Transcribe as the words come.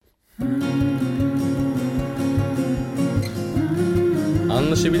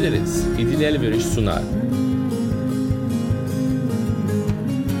Anlaşabiliriz. İdil Elveriş sunar.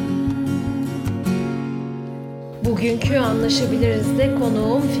 Bugünkü Anlaşabiliriz'de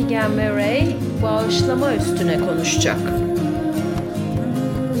konuğum Figen Murray bağışlama üstüne konuşacak.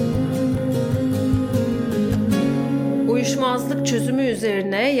 Uyuşmazlık çözümü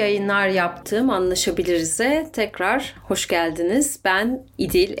üzerine yayınlar yaptığım Anlaşabiliriz'e tekrar hoş geldiniz. Ben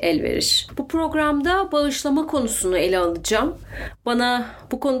İdil Elveriş. Bu programda bağışlama konusunu ele alacağım. Bana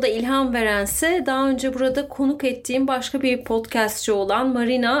bu konuda ilham verense daha önce burada konuk ettiğim başka bir podcastçı olan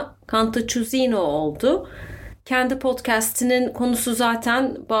Marina Cantacuzino oldu. Kendi podcast'inin konusu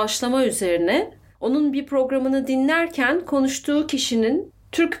zaten bağışlama üzerine. Onun bir programını dinlerken konuştuğu kişinin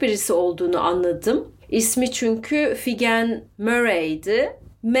Türk birisi olduğunu anladım. İsmi çünkü Figen Murray'di.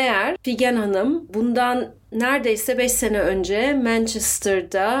 Meğer Figen Hanım bundan neredeyse 5 sene önce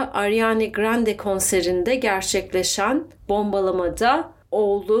Manchester'da Ariana Grande konserinde gerçekleşen bombalamada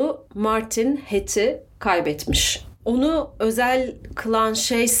oğlu Martin Hett'i kaybetmiş. Onu özel kılan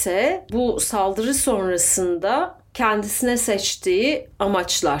şeyse bu saldırı sonrasında kendisine seçtiği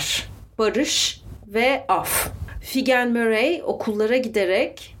amaçlar, barış ve af. Figen Murray okullara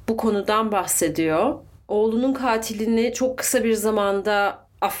giderek bu konudan bahsediyor. Oğlunun katilini çok kısa bir zamanda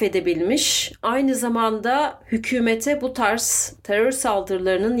affedebilmiş. Aynı zamanda hükümete bu tarz terör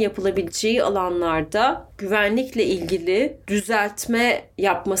saldırılarının yapılabileceği alanlarda güvenlikle ilgili düzeltme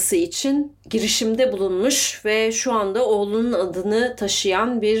yapması için girişimde bulunmuş ve şu anda oğlunun adını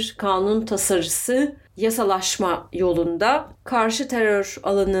taşıyan bir kanun tasarısı yasalaşma yolunda. Karşı terör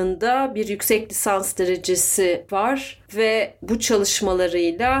alanında bir yüksek lisans derecesi var ve bu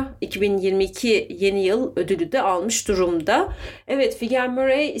çalışmalarıyla 2022 yeni yıl ödülü de almış durumda. Evet, Figen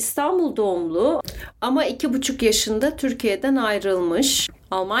Murray İstanbul doğumlu ama 2,5 yaşında Türkiye'den ayrılmış.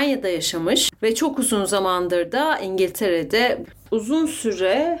 Almanya'da yaşamış ve çok uzun zamandır da İngiltere'de uzun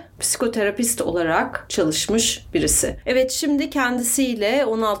süre psikoterapist olarak çalışmış birisi. Evet, şimdi kendisiyle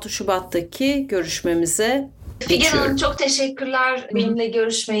 16 Şubat'taki görüşmemize Figen Hanım, çok teşekkürler benimle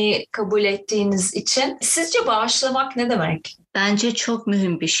görüşmeyi kabul ettiğiniz için. Sizce bağışlamak ne demek? Bence çok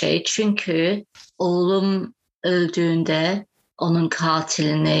mühim bir şey. Çünkü oğlum öldüğünde onun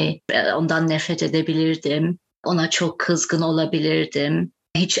katilini, ondan nefret edebilirdim. Ona çok kızgın olabilirdim.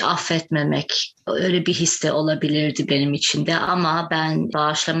 Hiç affetmemek, öyle bir his de olabilirdi benim içinde ama ben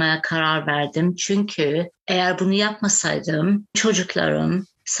bağışlamaya karar verdim. Çünkü eğer bunu yapmasaydım çocuklarım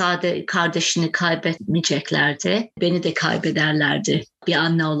sadece kardeşini kaybetmeyeceklerdi, beni de kaybederlerdi bir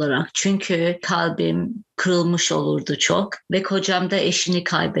anne olarak. Çünkü kalbim kırılmış olurdu çok ve kocam da eşini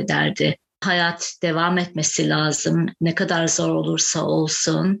kaybederdi. Hayat devam etmesi lazım. Ne kadar zor olursa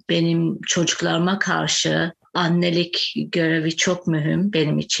olsun benim çocuklarıma karşı annelik görevi çok mühim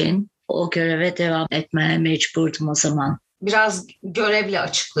benim için. O göreve devam etmeye mecburdum o zaman. Biraz görevle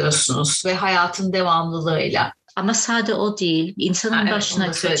açıklıyorsunuz ve hayatın devamlılığıyla. Ama sadece o değil. İnsanın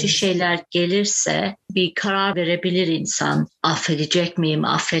başına kötü şeyler gelirse bir karar verebilir insan. Affedecek miyim,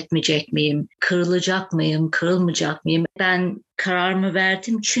 affetmeyecek miyim? Kırılacak mıyım, kırılmayacak mıyım? Ben kararımı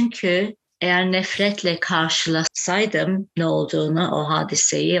verdim çünkü eğer nefretle karşılasaydım ne olduğunu, o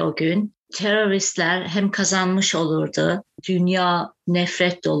hadiseyi o gün, teröristler hem kazanmış olurdu. Dünya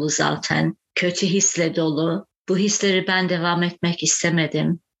nefret dolu zaten, kötü hisle dolu. Bu hisleri ben devam etmek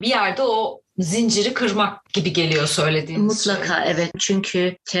istemedim. Bir yerde o zinciri kırmak gibi geliyor söylediğiniz şey. Mutlaka evet,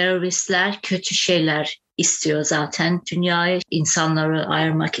 çünkü teröristler kötü şeyler istiyor zaten. Dünyayı, insanları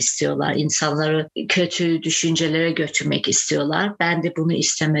ayırmak istiyorlar. İnsanları kötü düşüncelere götürmek istiyorlar. Ben de bunu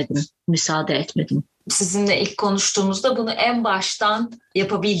istemedim, müsaade etmedim. Sizinle ilk konuştuğumuzda bunu en baştan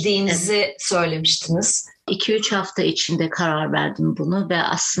yapabildiğinizi söylemiştiniz. 2-3 hafta içinde karar verdim bunu ve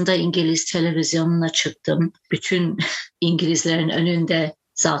aslında İngiliz televizyonuna çıktım. Bütün İngilizlerin önünde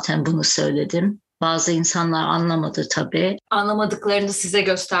zaten bunu söyledim. Bazı insanlar anlamadı tabii. Anlamadıklarını size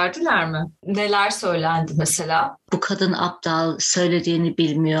gösterdiler mi? Neler söylendi mesela? Bu kadın aptal, söylediğini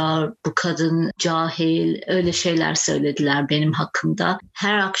bilmiyor, bu kadın cahil, öyle şeyler söylediler benim hakkımda.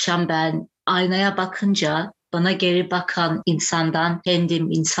 Her akşam ben aynaya bakınca bana geri bakan insandan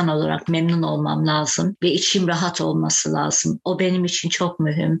kendim insan olarak memnun olmam lazım ve içim rahat olması lazım. O benim için çok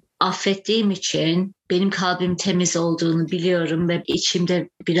mühim. Affettiğim için benim kalbim temiz olduğunu biliyorum ve içimde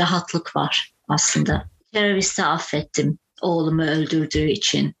bir rahatlık var aslında. Teröristi affettim oğlumu öldürdüğü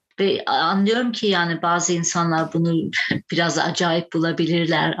için. Ve anlıyorum ki yani bazı insanlar bunu biraz acayip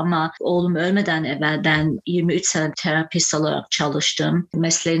bulabilirler ama oğlum ölmeden evvel ben 23 sene terapist olarak çalıştım.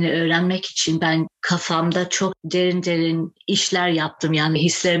 Mesleğini öğrenmek için ben kafamda çok derin işler yaptım. Yani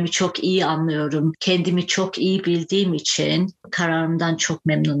hislerimi çok iyi anlıyorum. Kendimi çok iyi bildiğim için kararımdan çok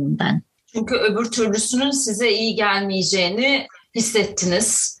memnunum ben. Çünkü öbür türlüsünün size iyi gelmeyeceğini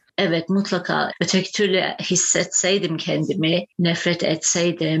hissettiniz. Evet, mutlaka. Öteki türlü hissetseydim kendimi, nefret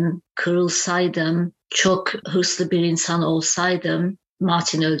etseydim, kırılsaydım, çok hırslı bir insan olsaydım,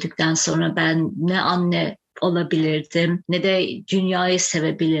 Martin öldükten sonra ben ne anne olabilirdim, ne de dünyayı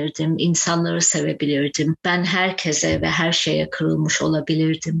sevebilirdim, insanları sevebilirdim. Ben herkese ve her şeye kırılmış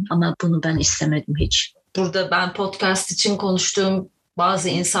olabilirdim ama bunu ben istemedim hiç. Burada ben podcast için konuştuğum bazı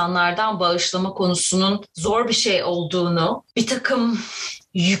insanlardan bağışlama konusunun zor bir şey olduğunu, bir takım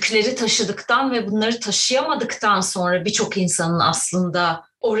yükleri taşıdıktan ve bunları taşıyamadıktan sonra birçok insanın aslında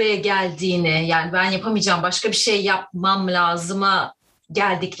oraya geldiğini, yani ben yapamayacağım, başka bir şey yapmam lazıma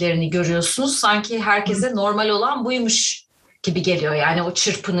geldiklerini görüyorsunuz. Sanki herkese normal olan buymuş gibi geliyor. Yani o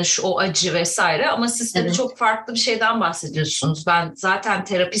çırpınış, o acı vesaire, ama siz tabii çok farklı bir şeyden bahsediyorsunuz. Ben zaten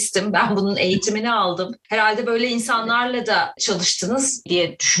terapistim, ben bunun eğitimini aldım. Herhalde böyle insanlarla da çalıştınız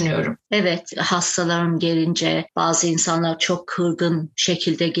diye düşünüyorum. Evet, hastalarım gelince bazı insanlar çok kırgın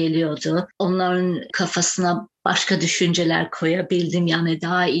şekilde geliyordu. Onların kafasına başka düşünceler koyabildim, yani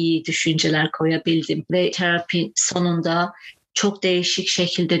daha iyi düşünceler koyabildim ve terapi sonunda çok değişik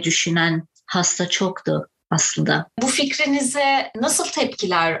şekilde düşünen hasta çoktu aslında. Bu fikrinize nasıl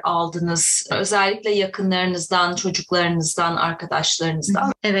tepkiler aldınız? Özellikle yakınlarınızdan, çocuklarınızdan,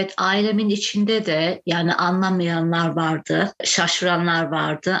 arkadaşlarınızdan. Evet, ailemin içinde de yani anlamayanlar vardı, şaşıranlar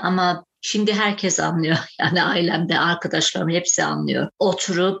vardı ama şimdi herkes anlıyor. Yani ailemde, arkadaşlarım hepsi anlıyor.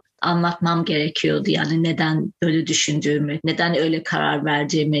 Oturup anlatmam gerekiyordu. Yani neden böyle düşündüğümü, neden öyle karar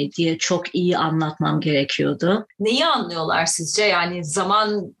verdiğimi diye çok iyi anlatmam gerekiyordu. Neyi anlıyorlar sizce? Yani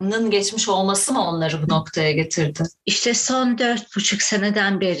zamanın geçmiş olması mı onları bu noktaya getirdi? İşte son 4,5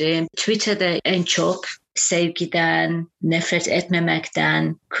 seneden beri Twitter'da en çok sevgiden, nefret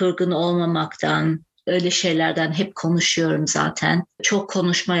etmemekten, kırgın olmamaktan, öyle şeylerden hep konuşuyorum zaten. Çok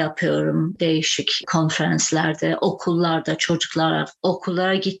konuşma yapıyorum değişik konferanslarda, okullarda,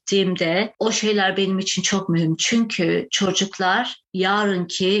 okullara gittiğimde o şeyler benim için çok mühim. Çünkü çocuklar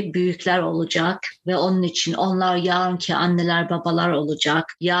yarınki büyükler olacak ve onun için onlar yarınki anneler, babalar olacak,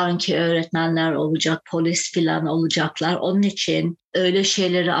 yarınki öğretmenler olacak, polis filan olacaklar. Onun için öyle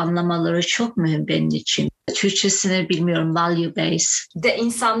şeyleri anlamaları çok mühim benim için. Türkçesini bilmiyorum, value base.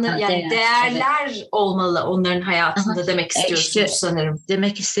 İnsanlar yani değerler evet. Olmalı onların hayatında demek istiyorsunuz işte, sanırım.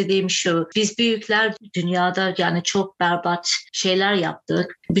 Demek istediğim şu, biz büyükler dünyada yani çok berbat şeyler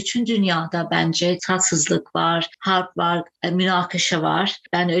yaptık. Bütün dünyada bence tatsızlık var, harp var, münakaşa var.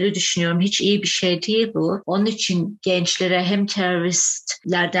 Ben öyle düşünüyorum, hiç iyi bir şey değil bu. Onun için gençlere hem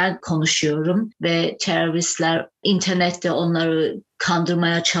teröristlerden konuşuyorum ve teröristler internette onları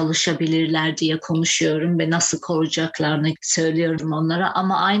kandırmaya çalışabilirler diye konuşuyorum ve nasıl koruyacaklarını söylüyorum onlara.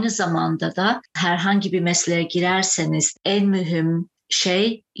 Ama aynı zamanda da herhangi bir mesleğe girerseniz en mühim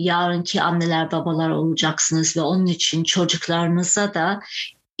şey yarınki anneler babalar olacaksınız ve onun için çocuklarınıza da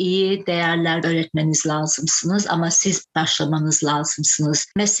iyi değerler öğretmeniz lazımsınız ama siz başlamanız lazımsınız.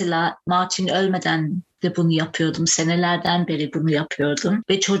 Mesela Martin ölmeden de bunu yapıyordum. Senelerden beri bunu yapıyordum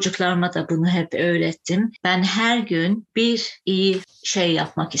ve çocuklarıma da bunu hep öğrettim. Ben her gün bir iyi şey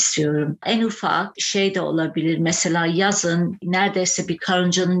yapmak istiyorum. En ufak şey de olabilir. Mesela yazın neredeyse bir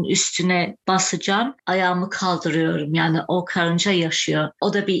karıncanın üstüne basacağım. Ayağımı kaldırıyorum. Yani o karınca yaşıyor.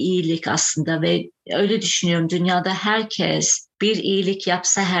 O da bir iyilik aslında ve öyle düşünüyorum. Dünyada herkes bir iyilik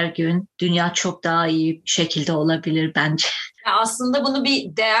yapsa her gün dünya çok daha iyi şekilde olabilir bence. Aslında bunu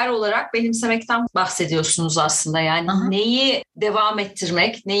bir değer olarak benimsemekten bahsediyorsunuz aslında. Yani aha. Neyi devam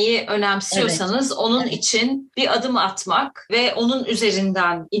ettirmek, neyi önemsiyorsanız evet. Onun evet. için bir adım atmak ve onun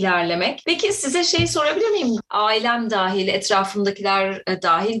üzerinden ilerlemek. Peki size şey sorabilir miyim? Ailem dahil, etrafımdakiler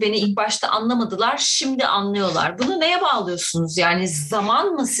dahil beni ilk başta anlamadılar, şimdi anlıyorlar. Bunu neye bağlıyorsunuz? Yani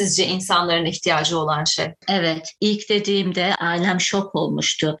zaman mı sizce insanların ihtiyacı olan şey? Evet, ilk dediğimde ailem şok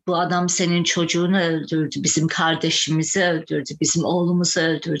olmuştu. Bu adam senin çocuğunu öldürdü, bizim kardeşimizi öldürdü, bizim oğlumuzu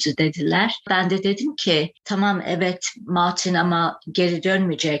öldürdü dediler. Ben de dedim ki tamam evet Martin ama geri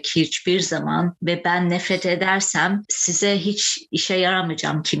dönmeyecek hiçbir zaman ve ben nefret edersem size hiç işe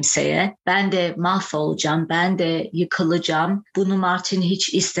yaramayacağım kimseye. Ben de mahvolacağım, ben de yıkılacağım. Bunu Martin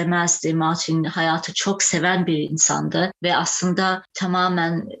hiç istemezdi. Martin hayatı çok seven bir insandı ve aslında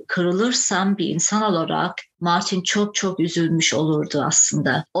tamamen kırılırsam bir insan olarak Martin çok çok üzülmüş olurdu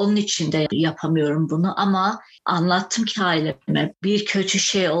aslında. Onun için de yapamıyorum bunu ama anlattım ki aileme bir kötü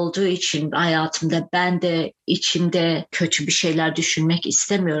şey olduğu için hayatımda ben de içimde kötü bir şeyler düşünmek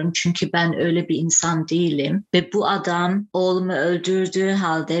istemiyorum. Çünkü ben öyle bir insan değilim. Ve bu adam oğlumu öldürdüğü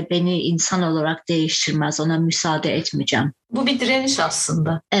halde beni insan olarak değiştirmez. Ona müsaade etmeyeceğim. Bu bir direniş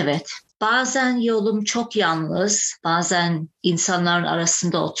aslında. Evet. Bazen yolum çok yalnız, bazen insanların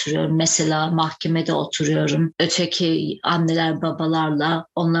arasında oturuyorum. Mesela mahkemede oturuyorum. Öteki anneler babalarla,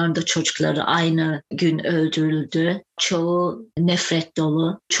 onların da çocukları aynı gün öldürüldü. Çoğu nefret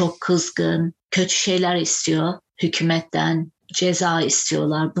dolu, çok kızgın, kötü şeyler istiyor hükümetten. Ceza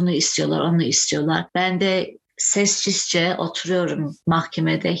istiyorlar, bunu istiyorlar, onu istiyorlar. Ben de sessizce oturuyorum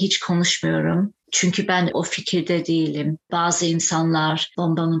mahkemede, hiç konuşmuyorum. Çünkü ben o fikirde değilim. Bazı insanlar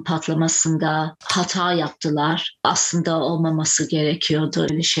bombanın patlamasında hata yaptılar. Aslında olmaması gerekiyordu.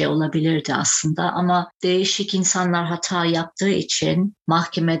 Öyle şey olabilirdi aslında. Ama değişik insanlar hata yaptığı için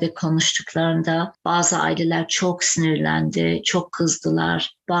mahkemede konuştuklarında bazı aileler çok sinirlendi, çok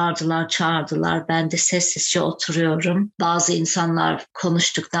kızdılar, bağırdılar, çağırdılar. Ben de sessizce oturuyorum. Bazı insanlar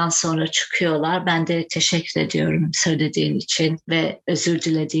konuştuktan sonra çıkıyorlar. Ben de teşekkür ediyorum söylediğin için ve özür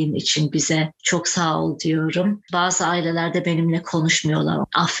dilediğin için bize. Çok sağ ol diyorum. Bazı aileler de benimle konuşmuyorlar.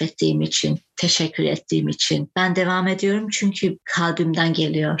 Affettiğim için, teşekkür ettiğim için. Ben devam ediyorum çünkü kalbimden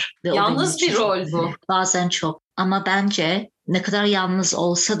geliyor. Ve yalnız bir rol bu. Bazen çok. Ama bence ne kadar yalnız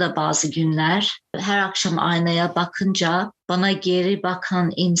olsa da bazı günler her akşam aynaya bakınca bana geri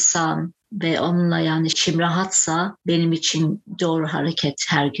bakan insan ve onunla yani içim rahatsa benim için doğru hareket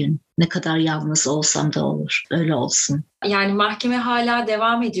her gün. Ne kadar yalnız olsam da olur. Öyle olsun. Yani mahkeme hala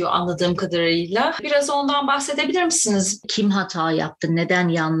devam ediyor anladığım kadarıyla. Biraz ondan bahsedebilir misiniz? Kim hata yaptı? Neden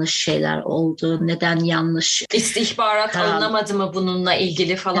yanlış şeyler oldu? Neden yanlış... İstihbarat alınamadı mı bununla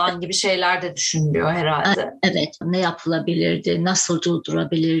ilgili falan gibi şeyler de düşünülüyor herhalde. Evet. Ne yapılabilirdi? Nasıl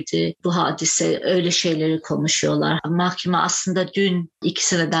durdurabilirdi? Bu hadise öyle şeyleri konuşuyorlar. Mahkeme aslında dün 2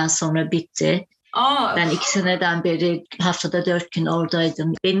 seneden sonra bitti. Ben 2 seneden beri haftada 4 gün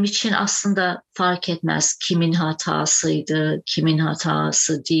oradaydım. Benim için aslında fark etmez kimin hatasıydı, kimin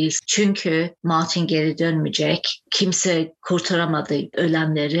hatası değil. Çünkü Martin geri dönmeyecek. Kimse kurtaramadı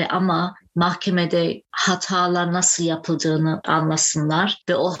ölenleri ama mahkemede hatalar nasıl yapıldığını anlasınlar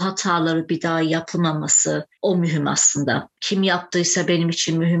ve o hataları bir daha yapılmaması o mühim aslında. Kim yaptıysa benim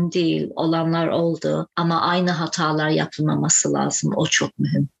için mühim değil. Olanlar oldu ama aynı hatalar yapılmaması lazım. O çok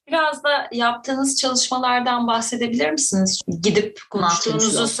mühim. Biraz da yaptığınız çalışmalardan bahsedebilir misiniz? Gidip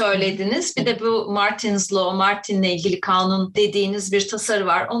konuştuğunuzu söylediniz. Bir de bu Martin's Law, Martin'le ilgili kanun dediğiniz bir tasarı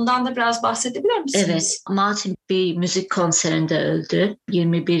var. Ondan da biraz bahsedebilir misiniz? Evet, Martin bir müzik konserinde öldü.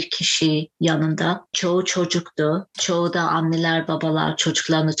 21 kişi yanında. Çoğu çocuktu. Çoğu da anneler, babalar,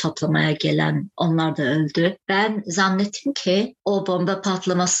 çocuklarını toplamaya gelen onlar da öldü. Ben zannettim ki o bomba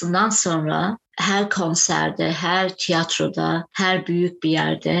patlamasından sonra her konserde, her tiyatroda, her büyük bir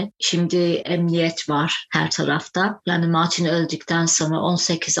yerde şimdi emniyet var her tarafta. Yani Martin öldükten sonra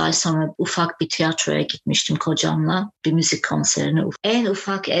 18 ay sonra ufak bir tiyatroya gitmiştim kocamla. Bir müzik konserine. En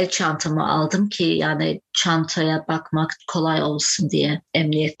ufak el çantamı aldım ki yani çantaya bakmak kolay olsun diye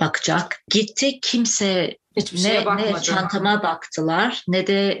emniyet bakacak. Gittik kimse hiçbir şeye bakmadı. Ne çantama baktılar ne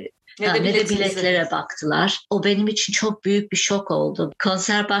de biletlere baktılar. O benim için çok büyük bir şok oldu.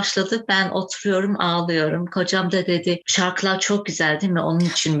 Konser başladı, ben oturuyorum ağlıyorum. Kocam da dedi şarkılar çok güzel değil mi? Onun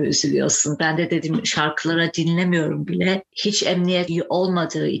için mi üzülüyorsun? Ben de dedim şarkılara dinlemiyorum bile. Hiç emniyet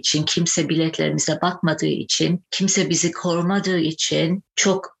olmadığı için, kimse biletlerimize bakmadığı için, kimse bizi korumadığı için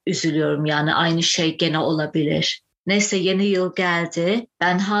çok üzülüyorum. Yani aynı şey gene olabilir. Neyse yeni yıl geldi.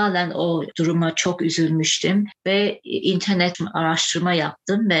 Ben halen o duruma çok üzülmüştüm ve internet araştırma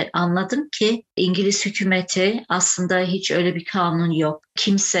yaptım ve anladım ki İngiliz hükümeti aslında hiç öyle bir kanun yok.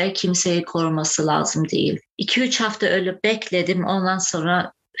 Kimse kimseyi koruması lazım değil. 2-3 hafta öyle bekledim. Ondan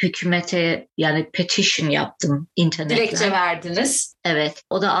sonra hükümete yani petition yaptım internetle. Dilekçe verdiniz. Evet.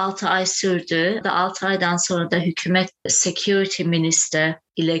 O da 6 ay sürdü. 6 aydan sonra da hükümet Security Minister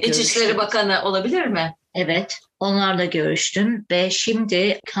ile görüştü. İçişleri Bakanı olabilir mi? Evet. Onlarla görüştüm ve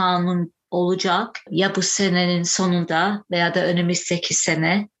şimdi kanun olacak. Ya bu senenin sonunda veya da önümüzdeki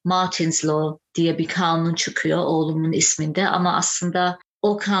sene Martin's Law diye bir kanun çıkıyor oğlumun isminde ama aslında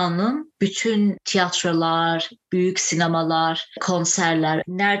o kanun bütün tiyatrolar, büyük sinemalar, konserler,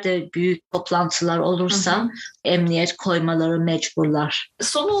 nerede büyük toplantılar olursa emniyet koymaları mecburlar.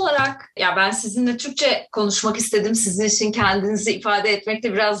 Son olarak ya ben sizinle Türkçe konuşmak istedim. Sizin için kendinizi ifade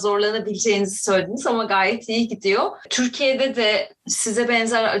etmekte biraz zorlanabileceğinizi söylediniz ama gayet iyi gidiyor. Türkiye'de de size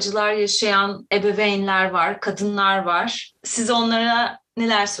benzer acılar yaşayan ebeveynler var, kadınlar var. Siz onlara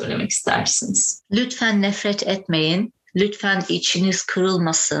neler söylemek istersiniz? Lütfen nefret etmeyin. Lütfen içiniz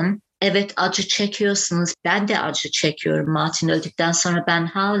kırılmasın. Evet acı çekiyorsunuz. Ben de acı çekiyorum. Martin öldükten sonra ben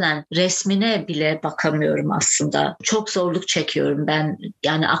halen resmine bile bakamıyorum aslında. Çok zorluk çekiyorum ben.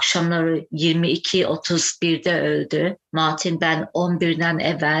 Yani akşamları 22:31'de öldü. Martin ben 11'den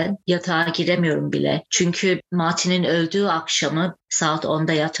evvel yatağa giremiyorum bile. Çünkü Martin'in öldüğü akşamı saat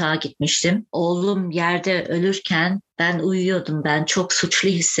 10'da yatağa gitmiştim. Oğlum yerde ölürken ben uyuyordum. Ben çok suçlu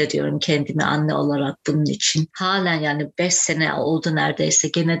hissediyorum kendimi anne olarak bunun için. Halen yani 5 sene oldu neredeyse.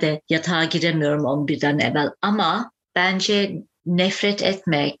 Gene de yatağa giremiyorum 11'den evvel. Ama bence nefret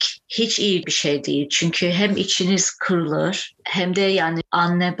etmek hiç iyi bir şey değil. Çünkü hem içiniz kırılır hem de yani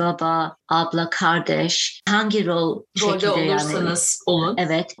anne, baba, abla, kardeş hangi rolde şekilde olursanız yani, olun.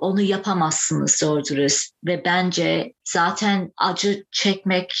 Evet, onu yapamazsınız doğru dürüst. Ve bence zaten acı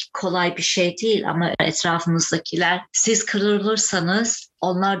çekmek kolay bir şey değil ama etrafınızdakiler siz kırılırsanız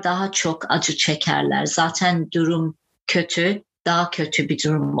onlar daha çok acı çekerler. Zaten durum kötü, daha kötü bir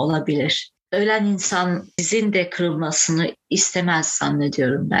durum olabilir. Ölen insan sizin de kırılmasını istemez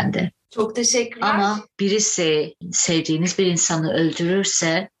zannediyorum ben de. Çok teşekkürler. Ama birisi sevdiğiniz bir insanı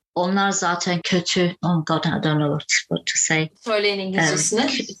öldürürse onlar zaten kötü. Oh God, I don't know what to say. Söyleyin İngilizcesini.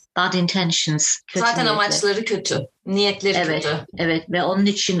 Bad intentions. Zaten niyetli. Amaçları kötü. Niyetleri kötü. Evet ve onun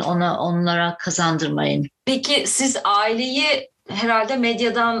için onlara kazandırmayın. Peki siz aileyi herhalde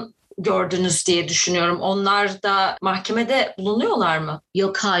medyadan gördünüz diye düşünüyorum. Onlar da mahkemede bulunuyorlar mı?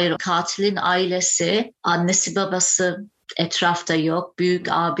 Yok, hayır. Katilin ailesi, annesi babası etrafta yok. Büyük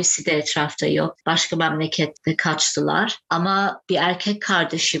abisi de etrafta yok. Başka memlekette kaçtılar. Ama bir erkek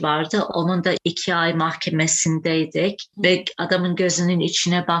kardeşi vardı. Onun da 2 ay mahkemesindeydik. Ve adamın gözünün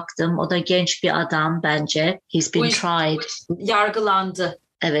içine baktım. O da genç bir adam bence. He's been tried. Yargılandı.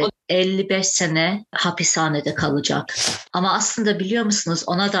 Evet, 55 sene hapishanede kalacak. Ama aslında biliyor musunuz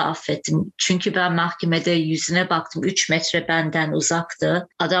ona da affettim. Çünkü ben mahkemede yüzüne baktım. 3 metre benden uzaktı.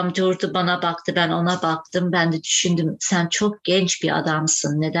 Adam durdu bana baktı, ben ona baktım. Ben de düşündüm sen çok genç bir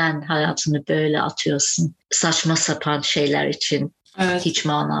adamsın. Neden hayatını böyle atıyorsun? Saçma sapan şeyler için. Evet. Hiç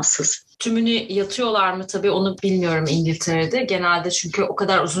manasız. Tümünü yatıyorlar mı tabii onu bilmiyorum İngiltere'de. Genelde çünkü o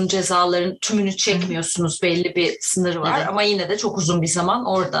kadar uzun cezaların tümünü çekmiyorsunuz. Belli bir sınırı var. Evet. Ama yine de çok uzun bir zaman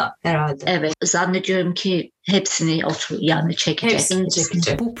orada herhalde. Evet, zannediyorum ki hepsini çekecek. Hepsini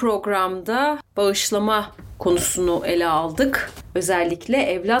çekecek. Bu programda bağışlama konusunu ele aldık. Özellikle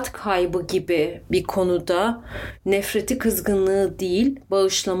evlat kaybı gibi bir konuda nefreti, kızgınlığı değil,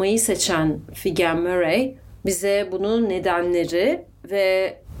 bağışlamayı seçen Figen Murray bize bunun nedenleri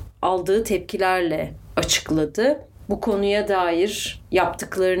ve aldığı tepkilerle açıkladı. Bu konuya dair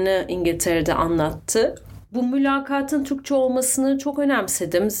yaptıklarını İngiltere'de anlattı. Bu mülakatın Türkçe olmasını çok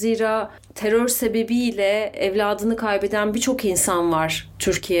önemsedim. Zira terör sebebiyle evladını kaybeden birçok insan var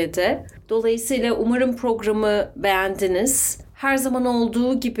Türkiye'de. Dolayısıyla umarım programı beğendiniz. Her zaman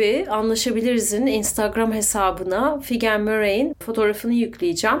olduğu gibi Anlaşabiliriz'in Instagram hesabına Figen Murray'in fotoğrafını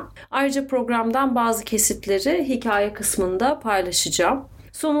yükleyeceğim. Ayrıca programdan bazı kesitleri hikaye kısmında paylaşacağım.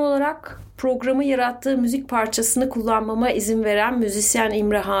 Son olarak programı yarattığı müzik parçasını kullanmama izin veren müzisyen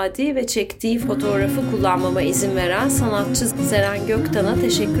İmre Hadi ve çektiği fotoğrafı kullanmama izin veren sanatçı Seren Göktan'a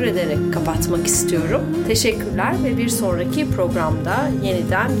teşekkür ederek kapatmak istiyorum. Teşekkürler ve bir sonraki programda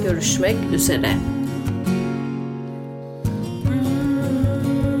yeniden görüşmek üzere.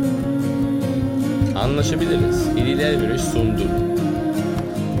 Anlaşabiliriz. İdil Elveriş sundu.